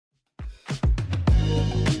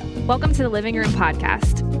Welcome to the Living Room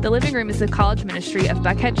Podcast. The Living Room is the college ministry of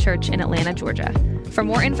Buckhead Church in Atlanta, Georgia. For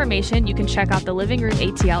more information, you can check out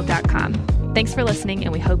thelivingRoomATL.com. Thanks for listening,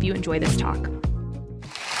 and we hope you enjoy this talk.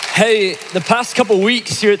 Hey, the past couple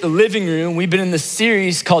weeks here at the Living Room, we've been in this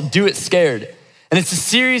series called Do It Scared. And it's a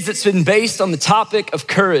series that's been based on the topic of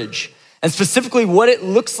courage, and specifically what it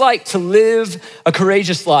looks like to live a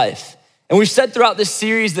courageous life. And we've said throughout this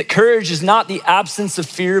series that courage is not the absence of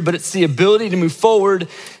fear, but it's the ability to move forward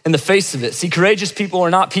in the face of it. See, courageous people are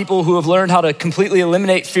not people who have learned how to completely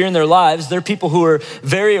eliminate fear in their lives. They're people who are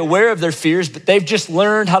very aware of their fears, but they've just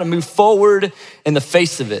learned how to move forward in the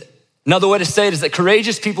face of it. Another way to say it is that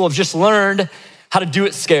courageous people have just learned how to do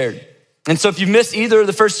it scared. And so if you missed either of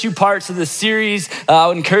the first two parts of this series, I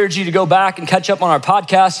would encourage you to go back and catch up on our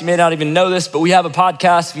podcast. You may not even know this, but we have a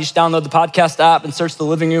podcast. If you just download the podcast app and search the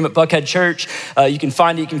Living Room at Buckhead Church, you can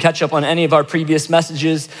find it. You can catch up on any of our previous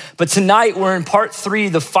messages. But tonight we're in part 3,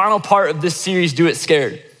 the final part of this series, Do It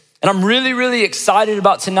Scared. And I'm really, really excited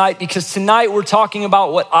about tonight because tonight we're talking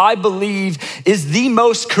about what I believe is the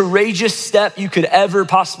most courageous step you could ever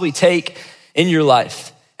possibly take in your life.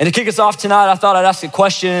 And to kick us off tonight, I thought I'd ask a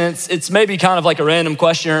question. It's maybe kind of like a random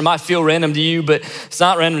question, or it might feel random to you, but it's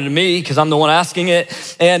not random to me because I'm the one asking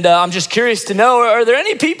it. And I'm just curious to know, are there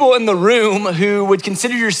any people in the room who would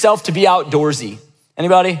consider yourself to be outdoorsy?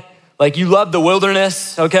 Anybody? Like you love the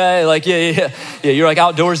wilderness, okay? Like, yeah, you're like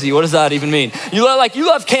outdoorsy. What does that even mean? You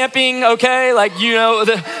love camping, okay? Like, you know,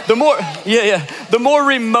 the more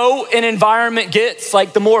remote an environment gets,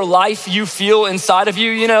 like the more life you feel inside of you,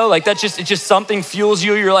 you know? Like it just something fuels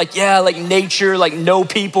you. You're like, yeah, like nature, like no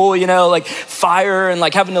people, you know, like fire and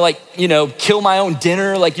like having to like, you know, kill my own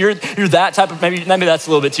dinner. Like you're that type of, maybe that's a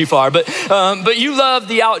little bit too far, but you love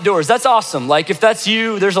the outdoors. That's awesome. Like if that's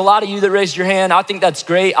you, there's a lot of you that raised your hand. I think that's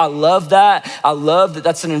great. I love that. I love that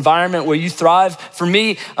that's an environment where you thrive. For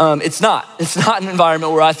me, it's not an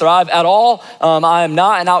environment where I thrive at all. I am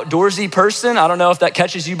not an outdoorsy person. I don't know if that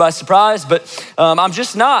catches you by surprise, but I'm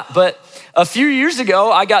just not. But a few years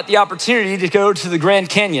ago, I got the opportunity to go to the Grand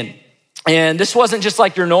Canyon. And this wasn't just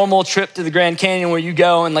like your normal trip to the Grand Canyon where you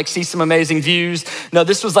go and like see some amazing views. No,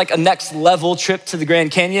 this was like a next level trip to the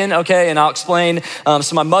Grand Canyon, okay? And I'll explain.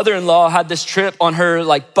 So my mother-in-law had this trip on her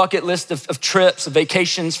like bucket list of trips, of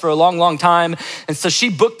vacations for a long, long time. And so she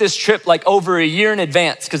booked this trip like over a year in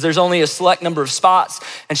advance because there's only a select number of spots.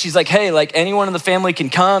 And she's like, hey, like anyone in the family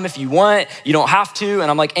can come if you want. You don't have to.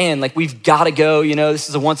 And I'm like, Ann, like we've got to go. You know, this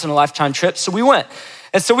is a once in a lifetime trip. So we went.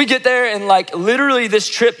 And so we get there and like literally this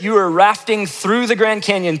trip, you are rafting through the Grand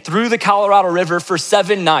Canyon, through the Colorado River for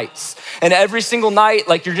 7 nights. And every single night,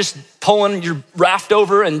 like you're just pulling your raft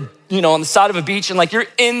over and, you know, on the side of a beach and like you're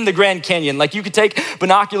in the Grand Canyon. Like you could take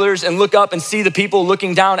binoculars and look up and see the people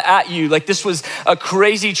looking down at you. Like this was a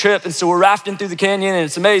crazy trip. And so we're rafting through the canyon and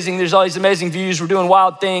it's amazing. There's all these amazing views. We're doing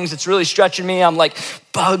wild things. It's really stretching me. I'm like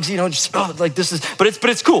bugs, you know, just like this is, but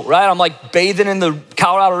it's cool, right? I'm like bathing in the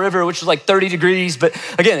Colorado River, which was like 30 degrees. But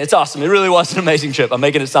again, it's awesome. It really was an amazing trip. I'm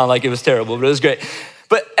making it sound like it was terrible, but it was great.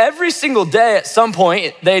 But every single day at some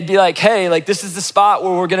point, they'd be like, hey, like this is the spot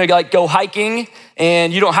where we're gonna like go hiking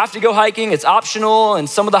and you don't have to go hiking, it's optional. And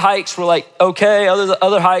some of the hikes were like, okay,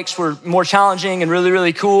 other hikes were more challenging and really,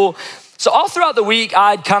 really cool. So all throughout the week,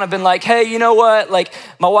 I'd kind of been like, hey, you know what? Like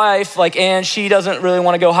my wife, like Ann, she doesn't really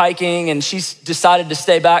wanna go hiking and she's decided to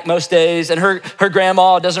stay back most days. And her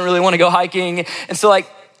grandma doesn't really wanna go hiking. And so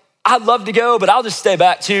like, I'd love to go, but I'll just stay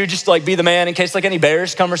back too, just to like be the man in case like any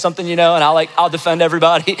bears come or something, you know, and I'll defend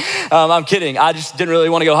everybody. I'm kidding. I just didn't really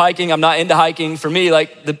want to go hiking. I'm not into hiking. For me,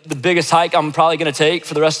 like the biggest hike I'm probably going to take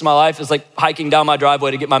for the rest of my life is like hiking down my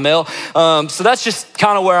driveway to get my mail. So that's just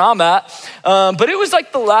kind of where I'm at. But it was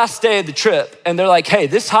like the last day of the trip and they're like, hey,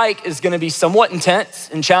 this hike is going to be somewhat intense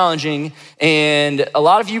and challenging. And a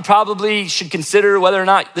lot of you probably should consider whether or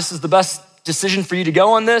not this is the best decision for you to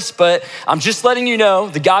go on this, but I'm just letting you know,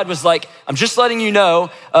 the guide was like, I'm just letting you know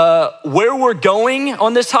where we're going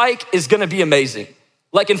on this hike is gonna be amazing.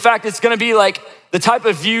 Like, in fact, it's gonna be like the type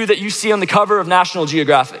of view that you see on the cover of National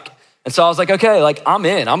Geographic. And so I was like, okay, like I'm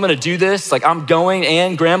in, I'm gonna do this. Like I'm going,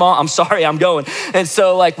 and grandma, I'm sorry, I'm going. And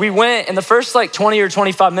so like we went, and the first like 20 or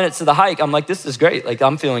 25 minutes of the hike, I'm like, this is great. Like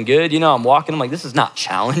I'm feeling good. You know, I'm walking, I'm like, this is not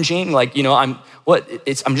challenging. Like, you know, I'm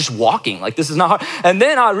just walking. Like this is not hard. And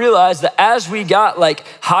then I realized that as we got like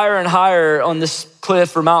higher and higher on this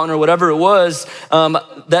cliff or mountain or whatever it was,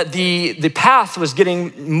 that the path was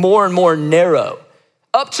getting more and more narrow.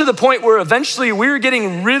 Up to the point where eventually we were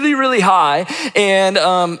getting really, really high. And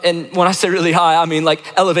when I say really high, I mean like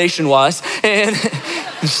elevation wise. And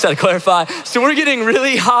just to clarify. So we're getting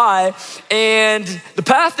really high and the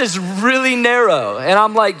path is really narrow. And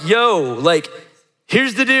I'm like, yo, like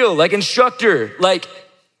here's the deal, like instructor, like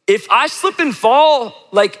if I slip and fall,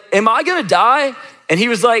 like am I gonna die? And he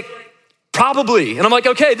was like, probably. And I'm like,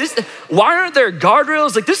 okay, why aren't there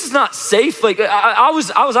guardrails? Like, this is not safe. Like, I was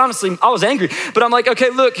honestly, I was angry. But I'm like, okay,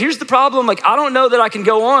 look, here's the problem. Like, I don't know that I can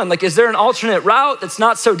go on. Like, is there an alternate route that's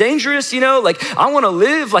not so dangerous, you know? Like, I want to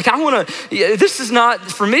live. Like, this is not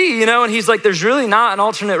for me, you know? And he's like, there's really not an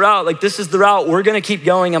alternate route. Like, this is the route. We're going to keep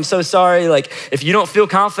going. I'm so sorry. Like, if you don't feel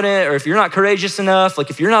confident or if you're not courageous enough,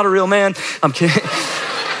 like, if you're not a real man, I'm kidding.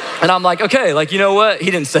 And I'm like, okay, like, you know what?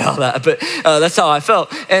 He didn't say all that, but that's how I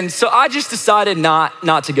felt. And so I just decided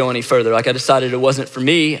not to go any further. Like I decided it wasn't for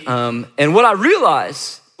me. And what I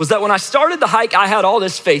realized was that when I started the hike, I had all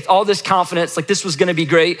this faith, all this confidence, like this was gonna be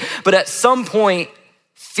great. But at some point,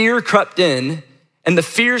 fear crept in and the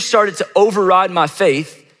fear started to override my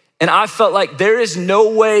faith. And I felt like there is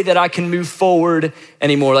no way that I can move forward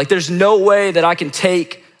anymore. Like there's no way that I can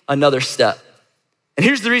take another step. And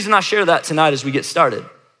here's the reason I share that tonight as we get started.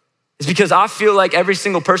 Is because I feel like every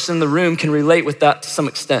single person in the room can relate with that to some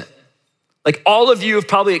extent. Like all of you have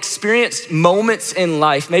probably experienced moments in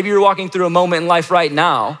life, maybe you're walking through a moment in life right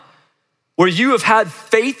now where you have had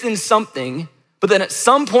faith in something, but then at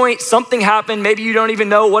some point something happened, maybe you don't even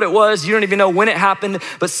know what it was, you don't even know when it happened,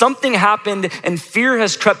 but something happened and fear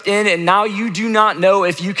has crept in and now you do not know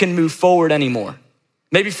if you can move forward anymore.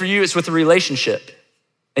 Maybe for you it's with a relationship.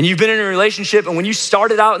 And you've been in a relationship, and when you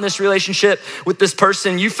started out in this relationship with this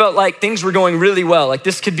person, you felt like things were going really well. Like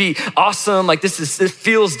this could be awesome, like this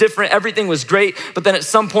feels different, everything was great. But then at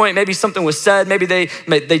some point, maybe something was said, maybe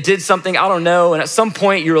they did something, I don't know. And at some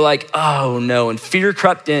point you were like, oh no, and fear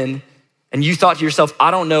crept in. And you thought to yourself, I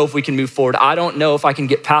don't know if we can move forward. I don't know if I can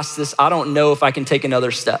get past this. I don't know if I can take another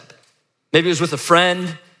step. Maybe it was with a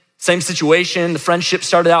friend. Same situation, the friendship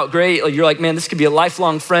started out great. Like you're like, man, this could be a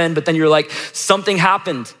lifelong friend, but then you're like, something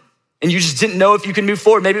happened and you just didn't know if you could move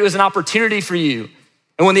forward. Maybe it was an opportunity for you.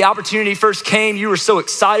 And when the opportunity first came, you were so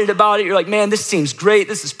excited about it. You're like, man, this seems great.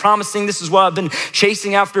 This is promising. This is what I've been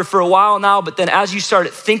chasing after for a while now. But then as you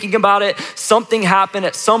started thinking about it, something happened.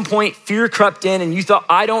 At some point, fear crept in and you thought,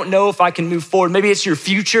 I don't know if I can move forward. Maybe it's your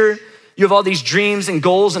future. You have all these dreams and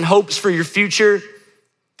goals and hopes for your future.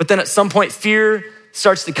 But then at some point, fear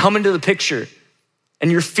starts to come into the picture and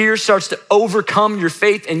your fear starts to overcome your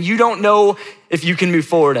faith and you don't know if you can move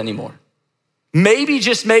forward anymore. Maybe,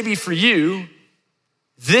 just maybe for you,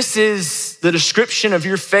 this is the description of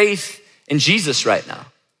your faith in Jesus right now.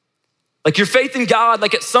 Like your faith in God,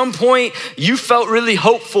 like at some point you felt really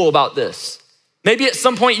hopeful about this. Maybe at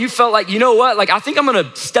some point you felt like, you know what? Like I think I'm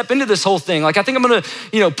gonna step into this whole thing. Like I think I'm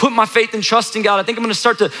gonna, put my faith and trust in God. I think I'm gonna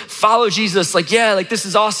start to follow Jesus. Like, yeah, like this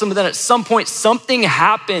is awesome. But then at some point something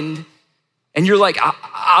happened and you're like,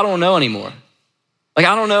 I don't know anymore. Like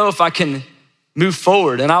I don't know if I can move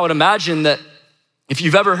forward. And I would imagine that if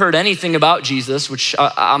you've ever heard anything about Jesus, which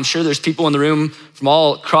I'm sure there's people in the room from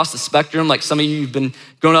all across the spectrum, like some of you have been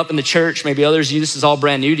growing up in the church, maybe others of you, this is all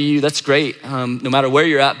brand new to you, that's great, no matter where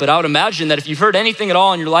you're at. But I would imagine that if you've heard anything at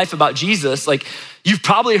all in your life about Jesus, like you've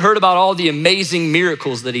probably heard about all the amazing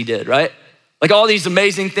miracles that he did, right? Like all these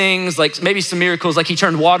amazing things, like maybe some miracles, like he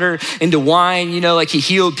turned water into wine, like he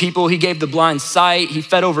healed people, he gave the blind sight, he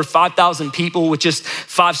fed over 5,000 people with just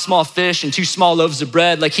 5 small fish and 2 small loaves of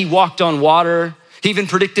bread, like he walked on water. He even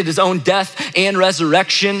predicted his own death and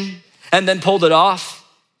resurrection and then pulled it off.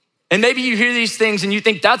 And maybe you hear these things and you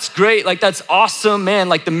think that's great, like that's awesome, man,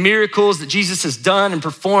 like the miracles that Jesus has done and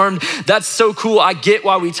performed, that's so cool. I get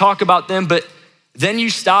why we talk about them, but then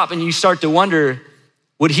you stop and you start to wonder,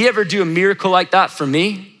 would he ever do a miracle like that for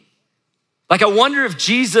me? Like I wonder if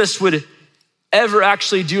Jesus would ever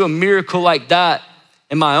actually do a miracle like that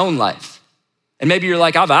in my own life. And maybe you're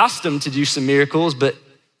like, I've asked him to do some miracles, but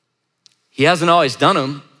he hasn't always done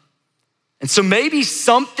them. And so maybe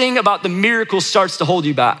something about the miracle starts to hold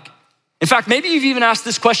you back. In fact, maybe you've even asked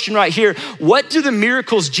this question right here. What do the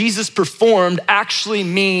miracles Jesus performed actually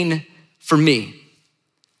mean for me?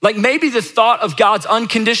 Like maybe the thought of God's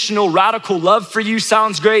unconditional, radical love for you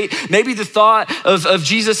sounds great. Maybe the thought of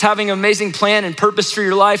Jesus having an amazing plan and purpose for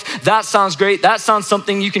your life, that sounds great. That sounds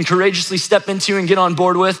something you can courageously step into and get on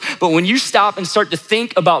board with. But when you stop and start to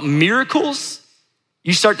think about miracles,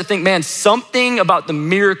 you start to think, man, something about the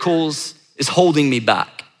miracles is holding me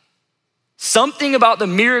back. Something about the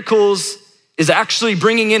miracles is actually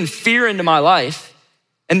bringing in fear into my life,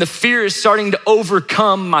 and the fear is starting to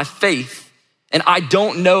overcome my faith. And I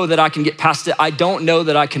don't know that I can get past it. I don't know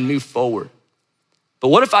that I can move forward. But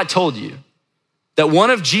what if I told you that one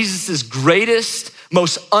of Jesus's greatest,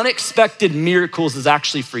 most unexpected miracles is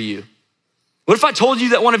actually for you? What if I told you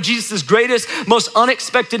that one of Jesus' greatest, most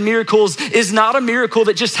unexpected miracles is not a miracle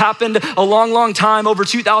that just happened a long, long time, over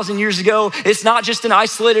 2,000 years ago? It's not just an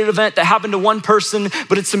isolated event that happened to one person,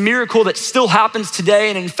 but it's a miracle that still happens today.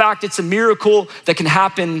 And in fact, it's a miracle that can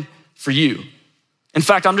happen for you. In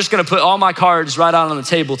fact, I'm just gonna put all my cards right out on the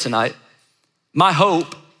table tonight. My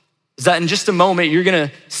hope is that in just a moment, you're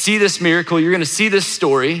gonna see this miracle, you're gonna see this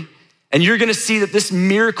story, and you're gonna see that this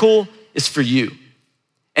miracle is for you.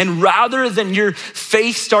 And rather than your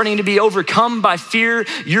faith starting to be overcome by fear,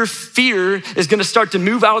 your fear is gonna start to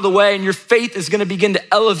move out of the way and your faith is gonna begin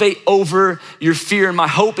to elevate over your fear. And my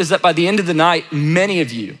hope is that by the end of the night, many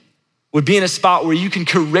of you would be in a spot where you can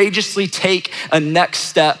courageously take a next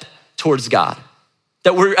step towards God.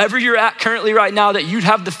 That wherever you're at currently right now, that you'd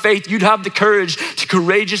have the faith, you'd have the courage to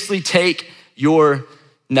courageously take your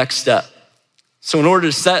next step. So in order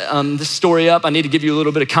to set this story up, I need to give you a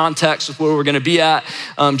little bit of context with where we're gonna be at.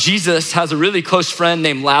 Jesus has a really close friend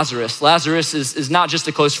named Lazarus. Lazarus is not just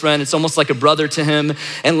a close friend, it's almost like a brother to him.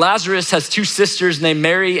 And Lazarus has two sisters named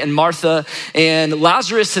Mary and Martha, and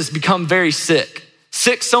Lazarus has become very sick.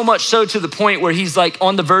 Sick so much so to the point where he's like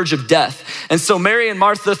on the verge of death. And so Mary and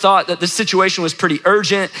Martha thought that this situation was pretty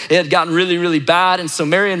urgent. It had gotten really, really bad. And so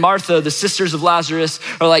Mary and Martha, the sisters of Lazarus,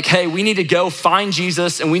 are like, hey, we need to go find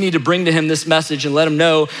Jesus and we need to bring to him this message and let him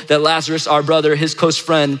know that Lazarus, our brother, his close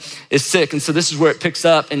friend, is sick. And so this is where it picks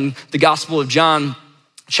up in the Gospel of John,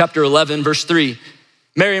 chapter 11, verse 3.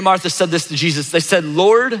 Mary and Martha said this to Jesus. They said,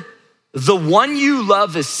 Lord, the one you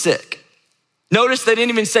love is sick. Notice they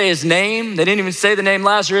didn't even say his name. They didn't even say the name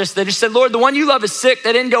Lazarus. They just said, Lord, the one you love is sick.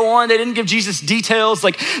 They didn't go on. They didn't give Jesus details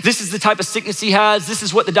like this is the type of sickness he has. This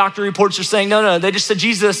is what the doctor reports are saying. No. They just said,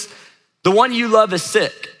 Jesus, the one you love is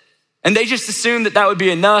sick. And they just assumed that that would be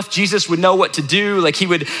enough. Jesus would know what to do. Like he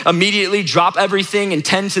would immediately drop everything and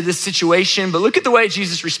tend to this situation. But look at the way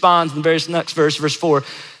Jesus responds in the very next verse, verse 4. It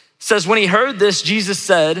says, when he heard this, Jesus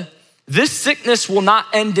said, this sickness will not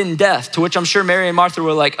end in death, to which I'm sure Mary and Martha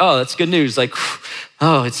were like, oh, that's good news. Like,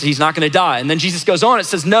 he's not gonna die. And then Jesus goes on, it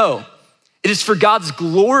says, no, it is for God's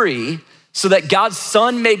glory so that God's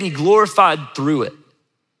Son may be glorified through it.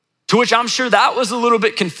 To which I'm sure that was a little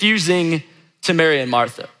bit confusing to Mary and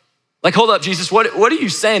Martha. Like, hold up, Jesus, what are you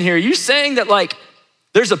saying here? Are you saying that like,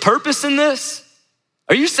 there's a purpose in this?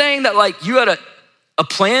 Are you saying that like you had a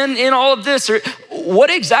plan in all of this? Or what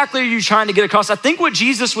exactly are you trying to get across? I think what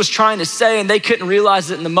Jesus was trying to say, and they couldn't realize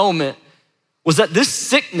it in the moment, was that this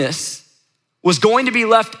sickness was going to be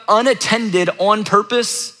left unattended on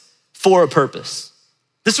purpose for a purpose.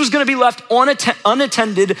 This was gonna be left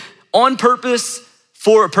unattended on purpose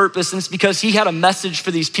for a purpose. And it's because he had a message for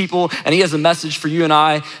these people and he has a message for you and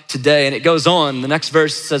I today. And it goes on, the next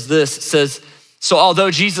verse says this, it says, so although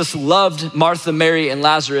Jesus loved Martha, Mary, and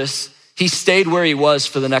Lazarus, he stayed where he was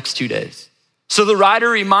for the next 2 days. So the writer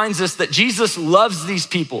reminds us that Jesus loves these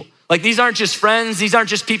people. Like these aren't just friends. These aren't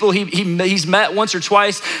just people he's met once or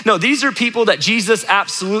twice. No, these are people that Jesus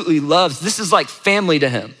absolutely loves. This is like family to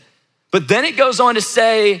him. But then it goes on to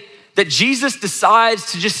say that Jesus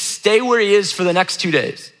decides to just stay where he is for the next 2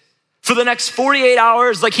 days. For the next 48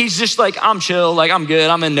 hours, like he's just like, I'm chill, like I'm good,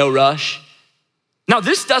 I'm in no rush. Now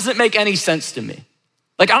this doesn't make any sense to me.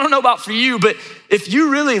 Like, I don't know about for you, but if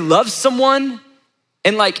you really love someone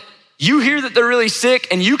and like you hear that they're really sick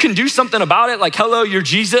and you can do something about it, like, hello, you're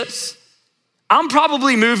Jesus, I'm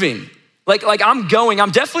probably moving. Like I'm going.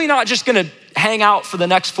 I'm definitely not just gonna hang out for the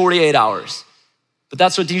next 48 hours. But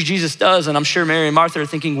that's what Jesus does. And I'm sure Mary and Martha are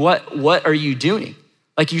thinking, what are you doing?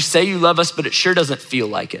 Like you say you love us, but it sure doesn't feel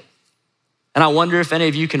like it. And I wonder if any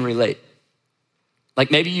of you can relate.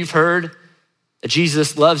 Like maybe you've heard that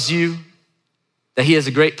Jesus loves you, that he has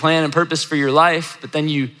a great plan and purpose for your life, but then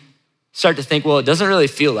you start to think, well, it doesn't really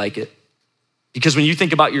feel like it. Because when you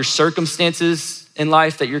think about your circumstances in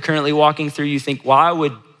life that you're currently walking through, you think, why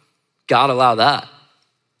would God allow that?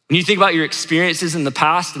 When you think about your experiences in the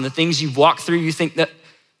past and the things you've walked through, you think that,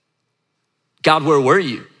 God, where were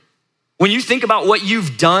you? When you think about what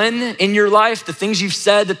you've done in your life, the things you've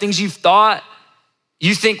said, the things you've thought,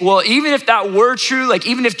 you think, well, even if that were true, like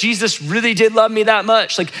even if Jesus really did love me that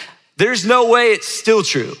much, like there's no way it's still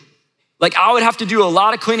true. Like I would have to do a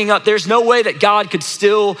lot of cleaning up. There's no way that God could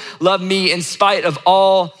still love me in spite of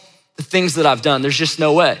all the things that I've done. There's just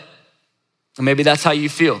no way. And maybe that's how you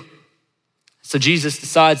feel. So Jesus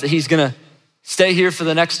decides that he's gonna stay here for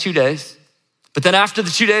the next 2 days. But then after the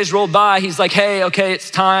 2 days rolled by, he's like, hey, okay, it's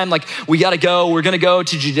time. Like we gotta go. We're gonna go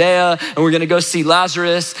to Judea and we're gonna go see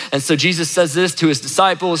Lazarus. And so Jesus says this to his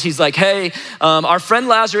disciples. He's like, hey, our friend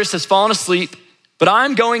Lazarus has fallen asleep, but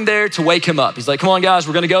I'm going there to wake him up. He's like, come on guys,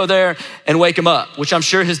 we're gonna go there and wake him up, which I'm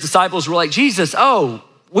sure his disciples were like, Jesus, oh,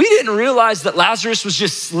 we didn't realize that Lazarus was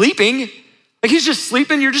just sleeping. Like he's just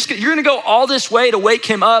sleeping. You're gonna go all this way to wake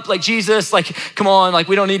him up. Like Jesus, like, come on, like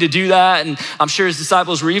we don't need to do that. And I'm sure his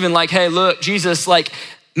disciples were even like, hey, look, Jesus, like,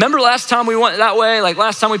 remember last time we went that way? Like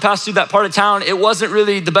last time we passed through that part of town, it wasn't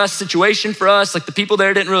really the best situation for us. Like the people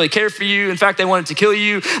there didn't really care for you. In fact, they wanted to kill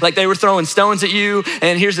you. Like they were throwing stones at you.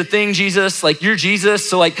 And here's the thing, Jesus, like you're Jesus.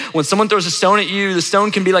 So like when someone throws a stone at you, the stone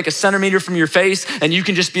can be like a centimeter from your face. And you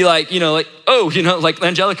can just be like, like, oh, like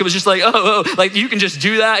Angelica was just like, oh, like you can just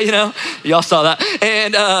do that, Y'all saw that.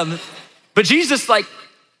 And, but Jesus, like,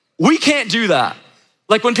 we can't do that.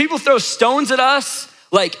 Like when people throw stones at us,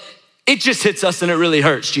 like, it just hits us and it really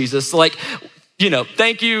hurts, Jesus. Like,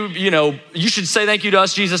 thank you, you should say thank you to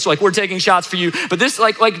us, Jesus. Like we're taking shots for you. But this,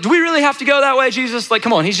 like, do we really have to go that way, Jesus? Like,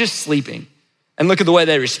 come on, he's just sleeping. And look at the way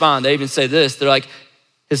they respond. They even say this, they're like,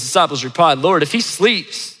 his disciples replied, Lord, if he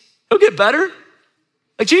sleeps, he'll get better.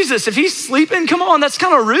 Like Jesus, if he's sleeping, come on, that's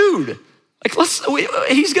kind of rude. Like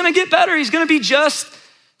he's gonna get better. He's gonna be just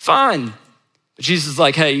fine. But Jesus is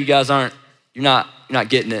like, hey, you guys you're not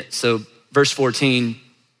getting it. So verse 14,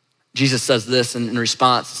 Jesus says this in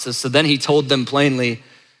response. It says, so then he told them plainly,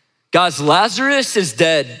 guys, Lazarus is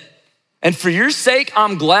dead. And for your sake,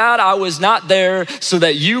 I'm glad I was not there so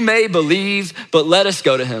that you may believe, but let us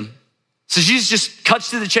go to him. So Jesus just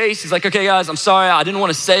cuts to the chase. He's like, okay, guys, I'm sorry. I didn't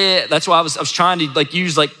want to say it. That's why I was trying to like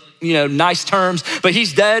use like, nice terms, but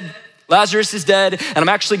he's dead. Lazarus is dead. And I'm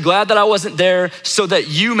actually glad that I wasn't there so that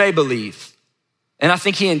you may believe. And I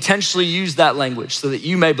think he intentionally used that language, so that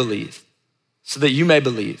you may believe, so that you may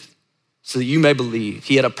believe. So that you may believe.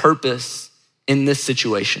 He had a purpose in this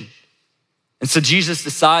situation. And so Jesus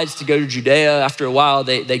decides to go to Judea. After a while,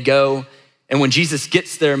 they go. And when Jesus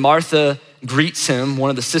gets there, Martha greets him,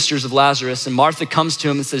 one of the sisters of Lazarus. And Martha comes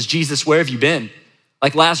to him and says, Jesus, where have you been?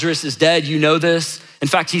 Like Lazarus is dead, you know this. In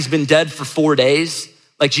fact, he's been dead for 4 days.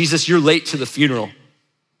 Like Jesus, you're late to the funeral.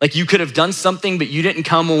 Like you could have done something, but you didn't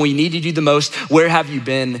come when we needed you the most. Where have you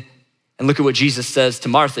been? And look at what Jesus says to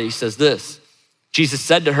Martha. He says this. Jesus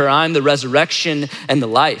said to her, I'm the resurrection and the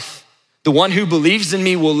life. The one who believes in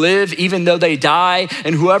me will live even though they die,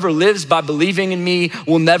 and whoever lives by believing in me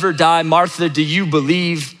will never die. Martha, do you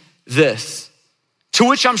believe this? To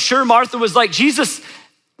which I'm sure Martha was like, Jesus,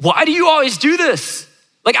 why do you always do this?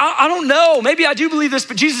 Like, I don't know, maybe I do believe this,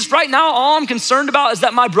 but Jesus, right now, all I'm concerned about is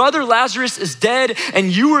that my brother Lazarus is dead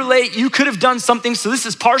and you were late. You could have done something. So this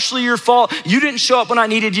is partially your fault. You didn't show up when I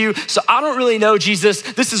needed you. So I don't really know, Jesus.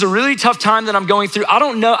 This is a really tough time that I'm going through. I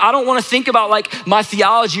don't know. I don't want to think about like my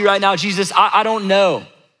theology right now, Jesus. I don't know.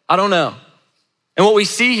 I don't know. And what we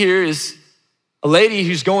see here is a lady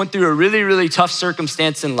who's going through a really, really tough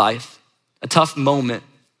circumstance in life, a tough moment.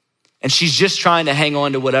 And she's just trying to hang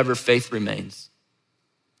on to whatever faith remains.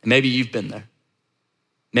 And maybe you've been there.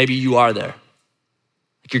 Maybe you are there.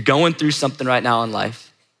 Like you're going through something right now in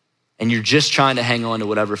life and you're just trying to hang on to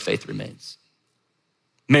whatever faith remains.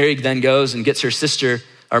 Mary then goes and gets her sister,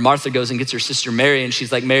 or Martha goes and gets her sister Mary, and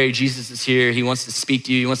she's like, Mary, Jesus is here. He wants to speak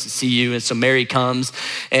to you. He wants to see you. And so Mary comes.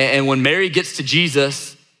 And when Mary gets to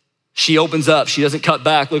Jesus, she opens up. She doesn't cut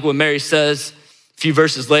back. Look what Mary says. A few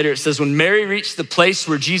verses later, it says, when Mary reached the place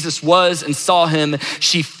where Jesus was and saw him,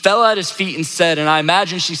 she fell at his feet and said, and I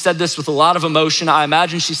imagine she said this with a lot of emotion. I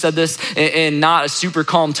imagine she said this in not a super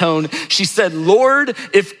calm tone. She said, Lord,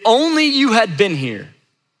 if only you had been here,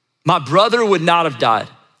 my brother would not have died.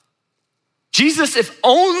 Jesus, if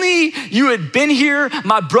only you had been here,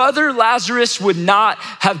 my brother Lazarus would not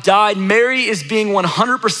have died. Mary is being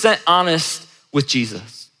 100% honest with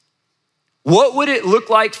Jesus. What would it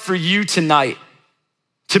look like for you tonight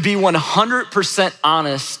to be 100%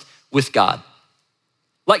 honest with God?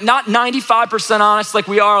 Like not 95% honest like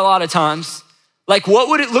we are a lot of times. Like what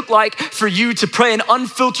would it look like for you to pray an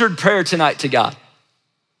unfiltered prayer tonight to God?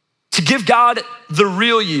 To give God the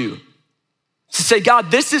real you. To say,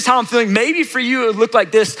 God, this is how I'm feeling. Maybe for you it would look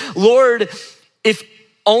like this. Lord, if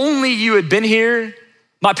only you had been here,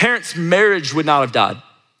 my parents' marriage would not have died.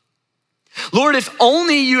 Lord, if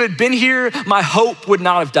only you had been here, my hope would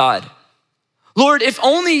not have died. Lord, if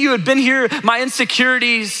only you had been here, my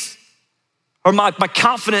insecurities, or my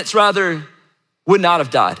confidence rather, would not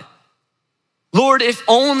have died. Lord, if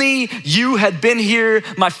only you had been here,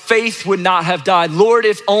 my faith would not have died. Lord,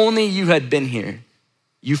 if only you had been here,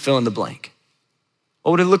 you fill in the blank.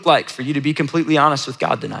 What would it look like for you to be completely honest with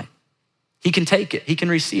God tonight? He can take it, he can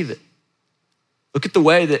receive it. Look at the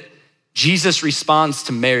way that Jesus responds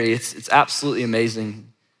to Mary. It's absolutely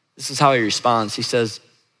amazing. This is how he responds. He says,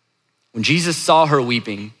 when Jesus saw her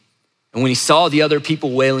weeping, and when he saw the other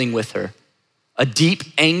people wailing with her, a deep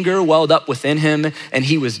anger welled up within him, and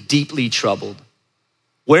he was deeply troubled.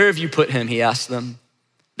 Where have you put him? He asked them.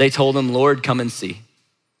 they told him, Lord, come and see.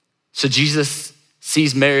 So Jesus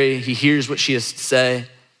sees Mary, he hears what she has to say,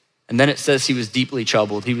 and then it says he was deeply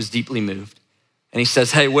troubled, he was deeply moved. And he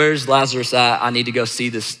says, hey, where's Lazarus at? I need to go see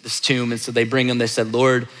this tomb. And so they bring him, they said,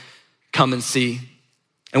 Lord, come and see.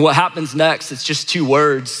 And what happens next, it's just 2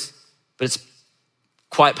 words, but it's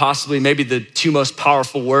quite possibly maybe the 2 most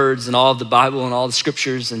powerful words in all of the Bible and all the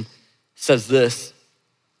scriptures. And it says this,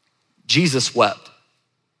 Jesus wept.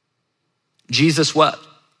 Jesus wept.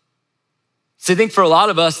 So I think for a lot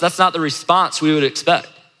of us, that's not the response we would expect.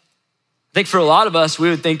 I think for a lot of us, we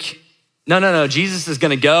would think, no, Jesus is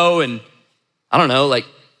gonna go and I don't know, like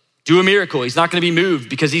do a miracle. He's not gonna be moved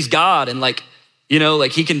because he's God and like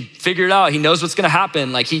he can figure it out. He knows what's gonna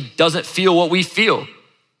happen. Like he doesn't feel what we feel.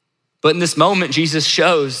 But in this moment, Jesus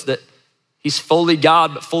shows that he's fully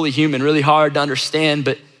God, but fully human, really hard to understand.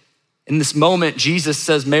 But in this moment, Jesus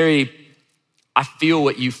says, Mary, I feel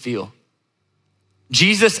what you feel.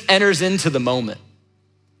 Jesus enters into the moment.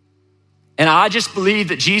 And I just believe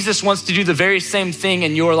that Jesus wants to do the very same thing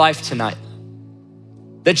in your life tonight.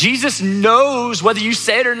 That Jesus knows, whether you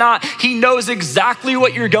say it or not, he knows exactly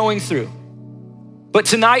what you're going through. But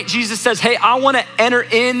tonight, Jesus says, hey, I wanna enter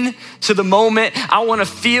into the moment. I wanna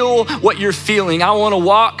feel what you're feeling. I wanna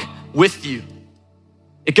walk with you.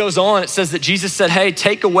 It goes on, it says that Jesus said, hey,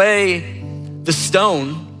 take away the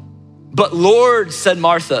stone. But Lord, said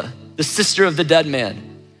Martha, the sister of the dead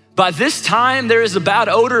man, by this time there is a bad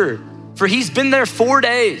odor, for he's been there 4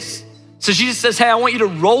 days. So Jesus says, hey, I want you to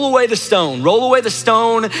roll away the stone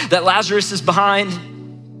that Lazarus is behind.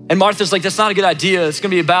 And Martha's like, that's not a good idea. It's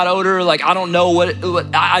gonna be a bad odor. Like, I don't know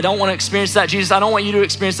I don't wanna experience that, Jesus. I don't want you to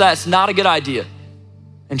experience that. It's not a good idea.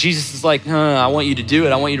 And Jesus is like, no, I want you to do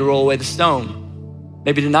it. I want you to roll away the stone.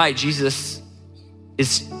 Maybe tonight, Jesus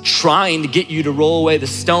is trying to get you to roll away the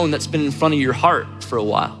stone that's been in front of your heart for a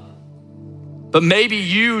while. But maybe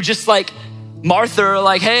you, just like Martha, are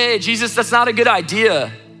like, hey, Jesus, that's not a good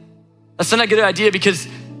idea. That's not a good idea because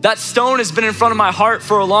that stone has been in front of my heart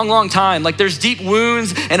for a long, long time. Like there's deep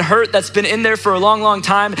wounds and hurt that's been in there for a long, long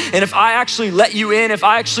time. And if I actually let you in, if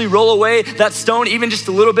I actually roll away that stone even just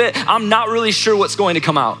a little bit, I'm not really sure what's going to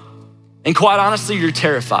come out. And quite honestly, you're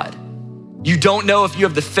terrified. You don't know if you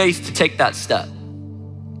have the faith to take that step.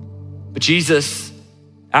 But Jesus,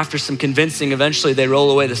 after some convincing, eventually they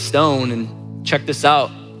roll away the stone, and check this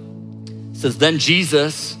out. It says, then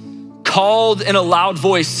Jesus called in a loud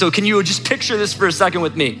voice. So can you just picture this for a second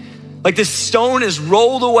with me? Like this stone is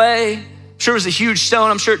rolled away. I'm sure it was a huge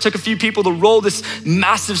stone. I'm sure it took a few people to roll this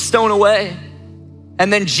massive stone away.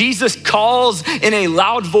 And then Jesus calls in a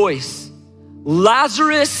loud voice,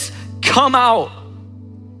 Lazarus, come out.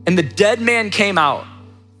 And the dead man came out,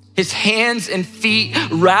 his hands and feet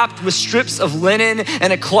wrapped with strips of linen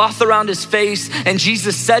and a cloth around his face. And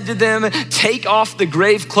Jesus said to them, take off the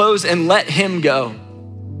grave clothes and let him go.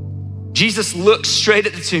 Jesus looks straight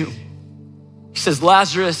at the tomb. He says,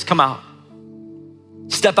 Lazarus, come out.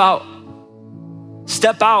 Step out.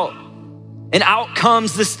 Step out. And out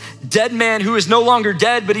comes this dead man who is no longer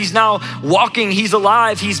dead, but he's now walking, he's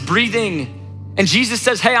alive, he's breathing. And Jesus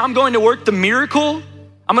says, hey, I'm going to work the miracle.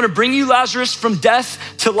 I'm gonna bring you, Lazarus, from death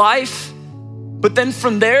to life. But then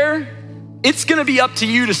from there, it's gonna be up to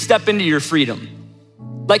you to step into your freedom.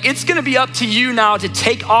 Like it's gonna be up to you now to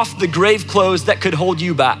take off the grave clothes that could hold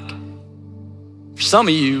you back. For some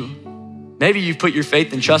of you, maybe you've put your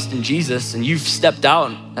faith and trust in Jesus and you've stepped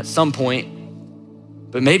out at some point,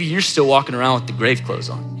 but maybe you're still walking around with the grave clothes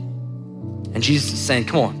on. And Jesus is saying,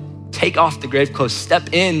 come on, take off the grave clothes,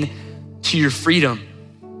 step in to your freedom.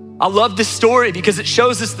 I love this story because it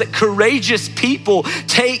shows us that courageous people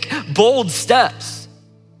take bold steps.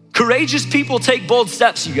 Courageous people take bold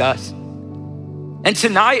steps, you guys. And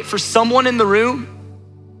tonight, for someone in the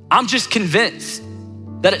room, I'm just convinced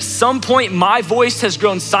that at some point my voice has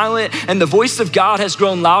grown silent and the voice of God has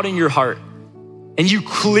grown loud in your heart. And you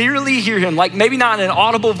clearly hear him, like maybe not in an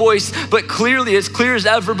audible voice, but clearly, as clear as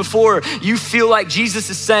ever before, you feel like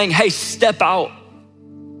Jesus is saying, hey, step out.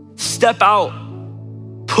 Step out.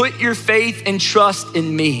 Put your faith and trust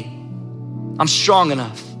in me. I'm strong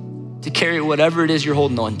enough to carry whatever it is you're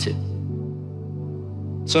holding on to.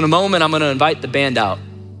 So in a moment, I'm gonna invite the band out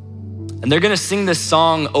and they're gonna sing this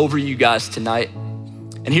song over you guys tonight.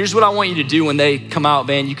 And here's what I want you to do when they come out,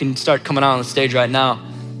 man. You can start coming out on the stage right now.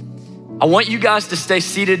 I want you guys to stay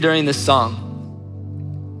seated during this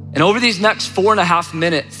song. And over these next 4.5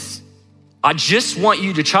 minutes, I just want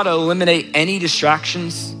you to try to eliminate any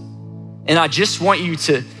distractions. And I just want you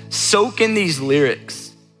to soak in these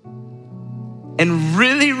lyrics and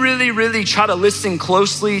really, really, really try to listen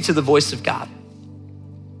closely to the voice of God.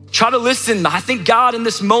 Try to listen. I think God in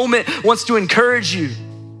this moment wants to encourage you.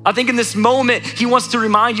 I think in this moment, he wants to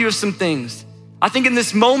remind you of some things. I think in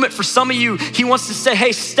this moment, for some of you, he wants to say,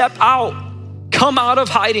 hey, step out, come out of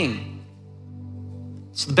hiding.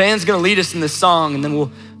 So the band's gonna lead us in this song and then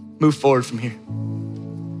we'll move forward from here.